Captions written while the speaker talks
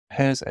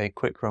Here's a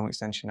quick Chrome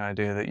extension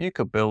idea that you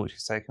could build, which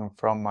is taken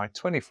from my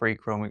 23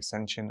 Chrome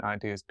extension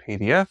ideas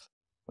PDF,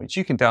 which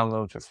you can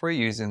download for free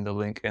using the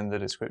link in the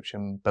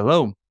description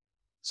below.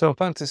 So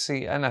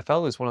fantasy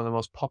NFL is one of the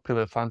most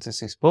popular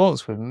fantasy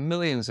sports with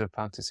millions of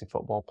fantasy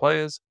football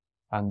players,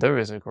 and there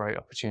is a great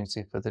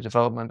opportunity for the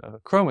development of a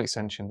Chrome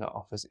extension that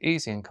offers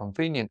easy and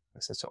convenient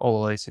access to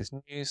all the latest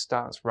news,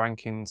 stats,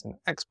 rankings, and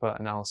expert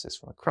analysis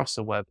from across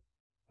the web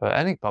for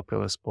any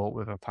popular sport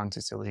with a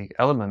fantasy league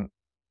element.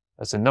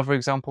 As another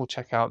example,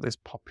 check out this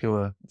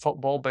popular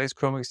football-based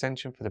Chrome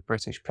extension for the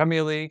British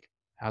Premier League.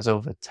 It has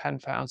over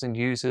 10,000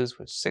 users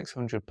with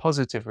 600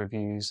 positive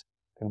reviews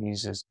from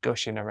users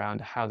gushing around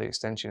how the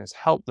extension has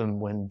helped them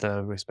win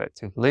their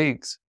respective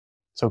leagues.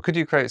 So could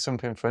you create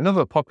something for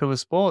another popular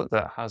sport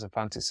that has a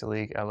fantasy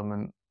league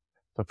element?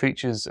 The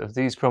features of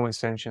these Chrome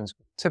extensions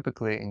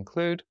typically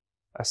include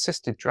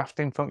assisted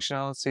drafting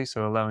functionality,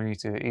 so allowing you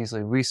to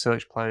easily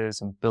research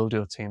players and build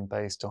your team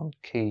based on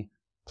key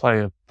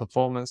player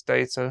performance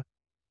data,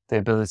 the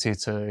ability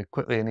to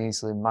quickly and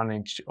easily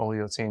manage all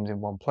your teams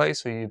in one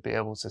place, so you'd be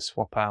able to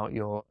swap out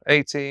your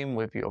A team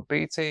with your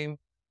B team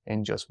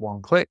in just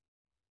one click.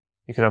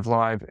 You could have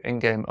live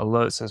in-game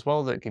alerts as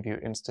well that give you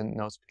instant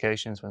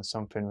notifications when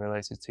something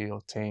related to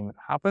your team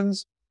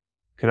happens.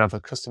 You could have a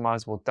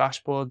customizable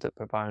dashboard that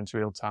provides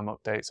real-time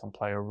updates on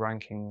player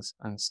rankings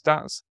and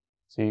stats,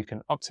 so you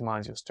can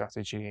optimize your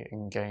strategy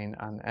and gain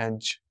an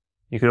edge.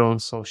 You could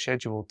also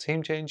schedule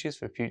team changes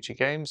for future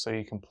games, so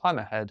you can plan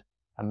ahead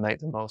and make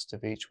the most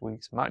of each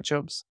week's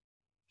matchups.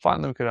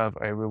 Finally, we could have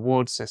a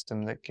reward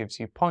system that gives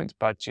you points,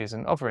 badges,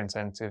 and other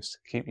incentives to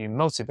keep you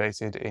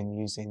motivated in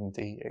using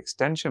the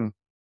extension.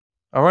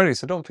 Alrighty,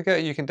 so don't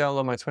forget you can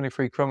download my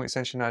 23 Chrome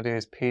extension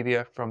ideas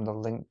PDF from the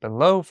link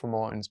below for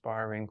more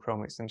inspiring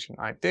Chrome extension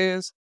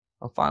ideas.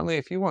 And finally,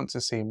 if you want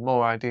to see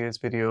more ideas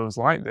videos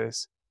like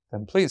this,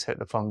 then please hit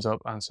the thumbs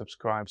up and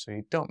subscribe so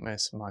you don't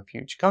miss my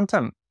future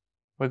content.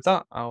 With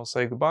that, I'll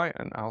say goodbye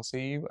and I'll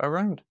see you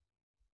around.